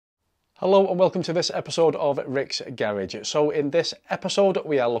Hello and welcome to this episode of Rick's Garage. So in this episode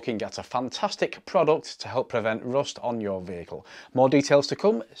we are looking at a fantastic product to help prevent rust on your vehicle. More details to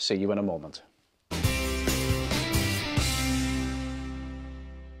come, see you in a moment.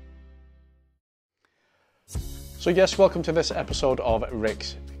 So yes, welcome to this episode of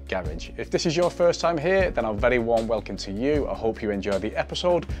Rick's Garage. If this is your first time here, then a very warm welcome to you. I hope you enjoy the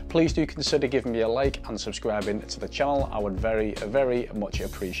episode. Please do consider giving me a like and subscribing to the channel. I would very much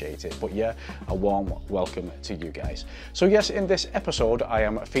appreciate it. But yeah, a warm welcome to you guys. So yes, in this episode I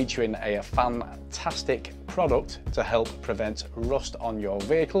am featuring a fantastic product to help prevent rust on your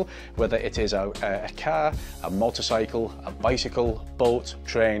vehicle, whether it is a car, a motorcycle, a bicycle, boat,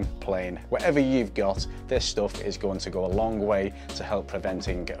 train, plane, whatever you've got, this stuff is going to go a long way to help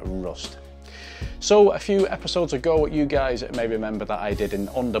preventing rust. So a few episodes ago, you guys may remember that I did an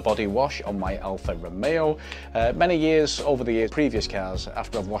underbody wash on my Alfa Romeo. Many years, over the years, previous cars,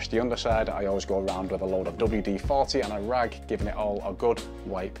 after I've washed the underside, I always go around with a load of WD-40 and a rag, giving it all a good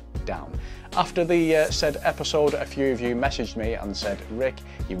wipe down. After the said episode, a few of you messaged me and said, Rick,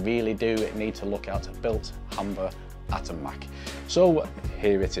 you really do need to look at Bilt Hamber Atom Mac. So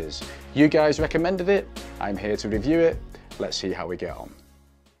here it is. You guys recommended it, I'm here to review it. Let's see how we get on.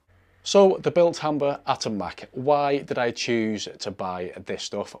 So the Bilt Hamber Atom Mac, why did I choose to buy this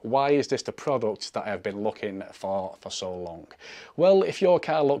stuff? Why is this the product that I've been looking for so long? Well, if your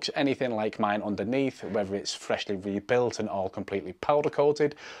car looks anything like mine underneath, whether it's freshly rebuilt and all completely powder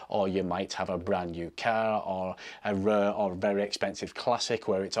coated, or you might have a brand new car or a rare or very expensive classic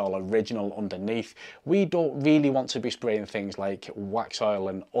where it's all original underneath, we don't really want to be spraying things like wax oil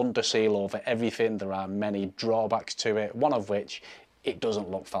and underseal over everything. There are many drawbacks to it, one of which it doesn't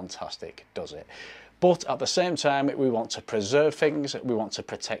look fantastic, does it? But at the same time, we want to preserve things, we want to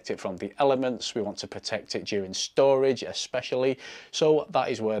protect it from the elements, we want to protect it during storage especially, so that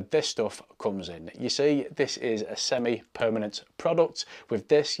is where this stuff comes in. You see, this is a semi-permanent product. With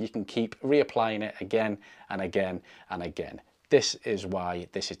this, you can keep reapplying it again and again and again. This is why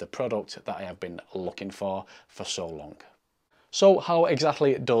this is the product that I have been looking for so long. So how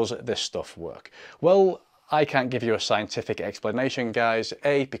exactly does this stuff work? Well, I can't give you a scientific explanation, guys,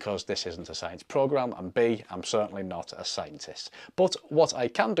 A, because this isn't a science program, and B, I'm certainly not a scientist. But what I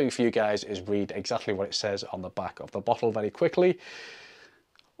can do for you guys is read exactly what it says on the back of the bottle very quickly.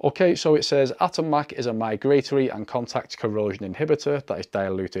 Okay, so it says Atom Mac is a migratory and contact corrosion inhibitor that is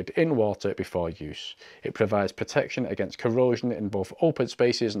diluted in water before use. It provides protection against corrosion in both open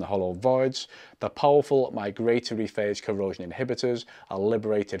spaces and hollow voids. The powerful migratory phase corrosion inhibitors are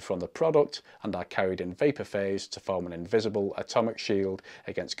liberated from the product and are carried in vapor phase to form an invisible atomic shield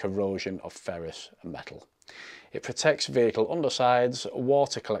against corrosion of ferrous metal. It protects vehicle undersides,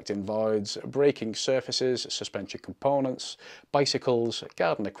 water collecting voids, braking surfaces, suspension components, bicycles,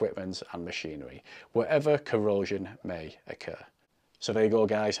 garden equipment and machinery, wherever corrosion may occur. So there you go,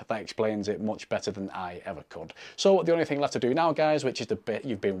 guys, that explains it much better than I ever could. So the only thing left to do now, guys, which is the bit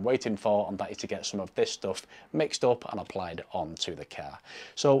you've been waiting for, and that is to get some of this stuff mixed up and applied onto the car.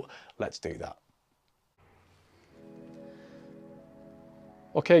 So let's do that.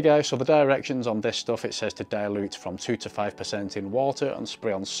 Okay guys, so the directions on this stuff, it says to dilute from 2 to 5% in water and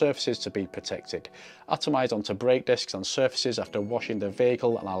spray on surfaces to be protected. Atomize onto brake discs and surfaces after washing the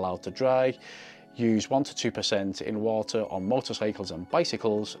vehicle and allowed to dry. Use 1 to 2% in water on motorcycles and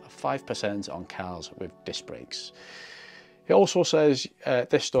bicycles, 5% on cars with disc brakes. It also says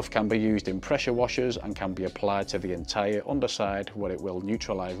this stuff can be used in pressure washers and can be applied to the entire underside where it will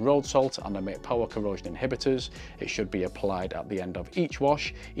neutralise road salt and emit power corrosion inhibitors. It should be applied at the end of each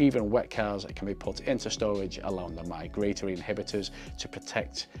wash. Even wet cars can be put into storage, allowing the migratory inhibitors to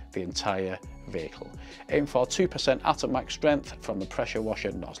protect the entire vehicle. Aim for 2% Atom Mac strength from the pressure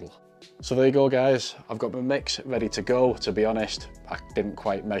washer nozzle. So there you go, guys, I've got my mix ready to go. To be honest, I didn't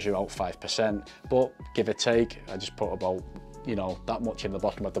quite measure out 5%, but give or take, I just put about, you know, that much in the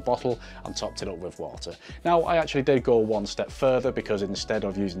bottom of the bottle and topped it up with water. Now, I actually did go one step further because instead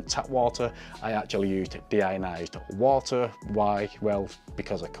of using tap water, I actually used deionized water. Why? Well,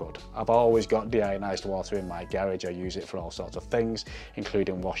 because I could. I've always got deionized water in my garage. I use it for all sorts of things,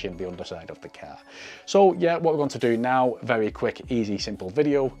 including washing the underside of the car. So yeah, what we're going to do now, very quick, easy, simple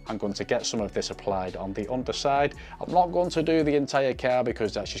video. I'm going to get some of this applied on the underside. I'm not going to do the entire car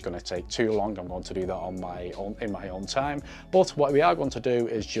because that's just going to take too long. I'm going to do that on my own, in my own time. But what we are going to do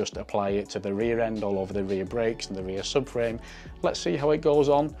is just apply it to the rear end, all over the rear brakes and the rear subframe. Let's see how it goes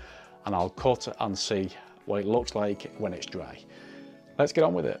on, and I'll cut and see what it looks like when it's dry. Let's get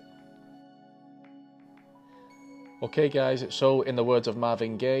on with it. Okay guys, so in the words of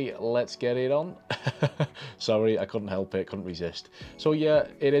Marvin Gaye, let's get it on. Sorry, I couldn't help it, couldn't resist. So yeah,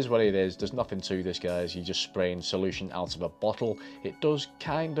 it is what it is. There's nothing to this, guys. You're just spraying solution out of a bottle. It does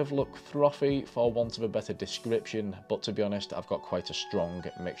kind of look frothy for want of a better description, but to be honest, I've got quite a strong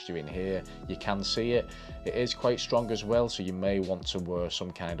mixture in here. You can see it. It is quite strong as well, so you may want to wear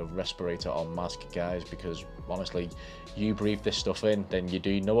some kind of respirator or mask, guys, because honestly, you breathe this stuff in, then you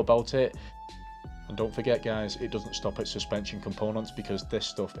do know about it. And don't forget guys, it doesn't stop at suspension components, because this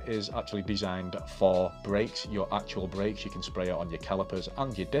stuff is actually designed for brakes, your actual brakes. You can spray it on your calipers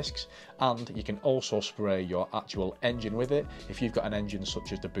and your discs, and you can also spray your actual engine with it. If you've got an engine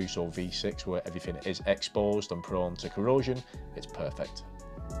such as the Buso V6 where everything is exposed and prone to corrosion, it's perfect.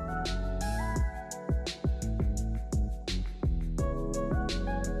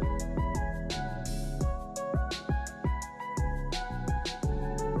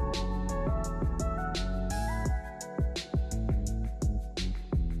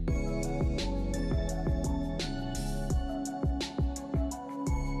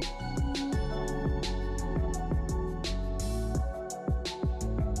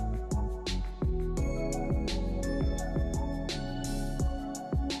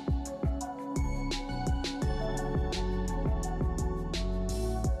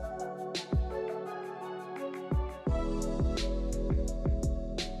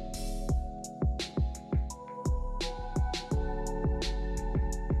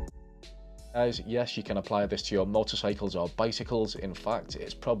 Guys, yes, you can apply this to your motorcycles or bicycles. In fact,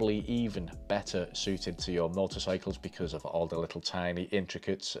 it's probably even better suited to your motorcycles because of all the little tiny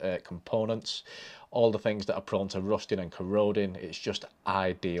intricate components, all the things that are prone to rusting and corroding. It's just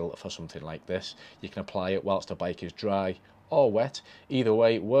ideal for something like this. You can apply it whilst the bike is dry or wet. Either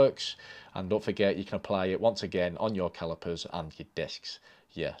way it works. And don't forget, you can apply it once again on your calipers and your discs.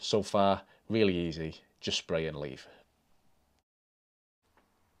 Yeah, so far, really easy. Just spray and leave.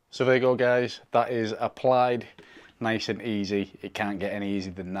 So there you go guys, that is applied, nice and easy. It can't get any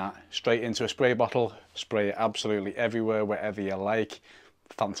easier than that. Straight into a spray bottle, spray it absolutely everywhere, wherever you like.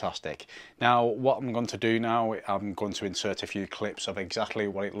 Fantastic. Now what I'm going to do now, I'm going to insert a few clips of exactly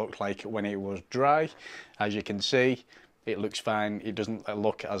what it looked like when it was dry. As you can see, it looks fine. It doesn't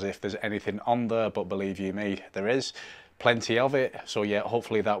look as if there's anything on there, but believe you me, there is. Plenty of it, so yeah,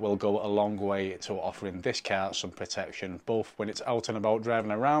 hopefully that will go a long way to offering this car some protection, both when it's out and about driving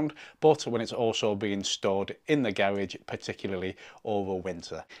around, but when it's also being stored in the garage, particularly over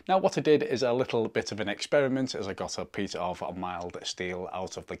winter. Now what I did is a little bit of an experiment, as I got a piece of mild steel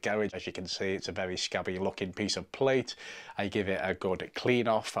out of the garage. As you can see, it's a very scabby looking piece of plate. I give it a good clean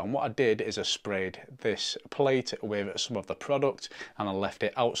off, and what I did is I sprayed this plate with some of the product and I left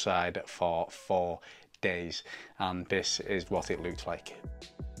it outside for 4 days, and this is what it looked like.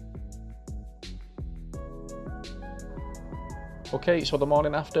 Okay, so the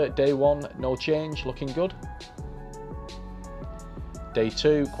morning after, day 1, no change, looking good. Day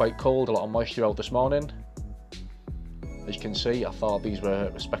 2, quite cold, a lot of moisture out this morning. As you can see, I thought these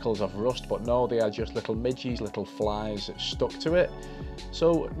were speckles of rust, but no, they are just little midges, little flies stuck to it.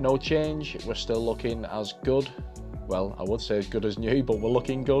 So no change, we're still looking as good. Well, I would say as good as new, but we're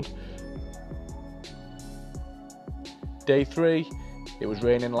looking good. Day 3, it was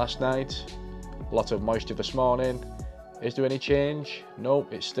raining last night, a lot of moisture this morning. Is there any change?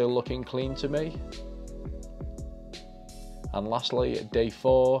 Nope, it's still looking clean to me. And lastly, day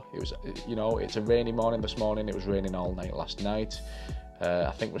 4, it was, you know, it's a rainy morning this morning, it was raining all night last night.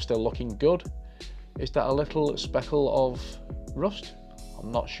 I think we're still looking good. Is that a little speckle of rust?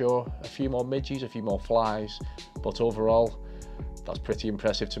 I'm not sure. A few more midges, a few more flies, but overall, that's pretty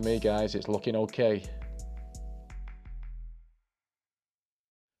impressive to me, guys. It's looking okay.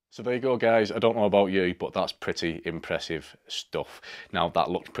 So there you go guys, I don't know about you, but that's pretty impressive stuff. Now that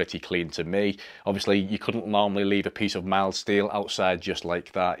looked pretty clean to me. Obviously you couldn't normally leave a piece of mild steel outside just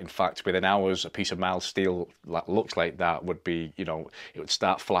like that. In fact, within hours, a piece of mild steel that looks like that would be, you know, it would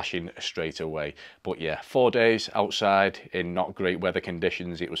start flashing straight away. But yeah, 4 days outside in not great weather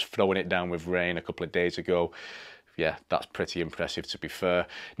conditions. It was throwing it down with rain a couple of days ago. Yeah, that's pretty impressive to be fair.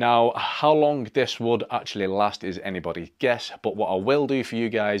 Now, how long this would actually last is anybody's guess, but what I will do for you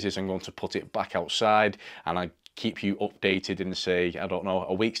guys is I'm going to put it back outside and I keep you updated in, say, I don't know,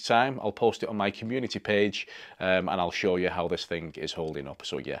 a week's time. I'll post it on my community page and I'll show you how this thing is holding up.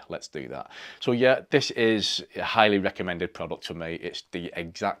 So yeah, let's do that. So yeah, this is a highly recommended product to me. It's the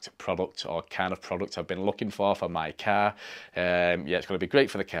exact product or kind of product I've been looking for my car. Yeah, it's going to be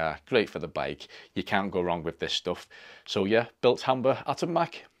great for the car, great for the bike. You can't go wrong with this stuff. So yeah, Bilt Hamber Atom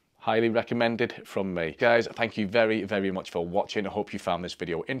Mac. Highly recommended from me. Guys, thank you very, very much for watching. I hope you found this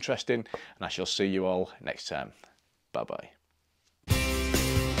video interesting and I shall see you all next time. Bye bye.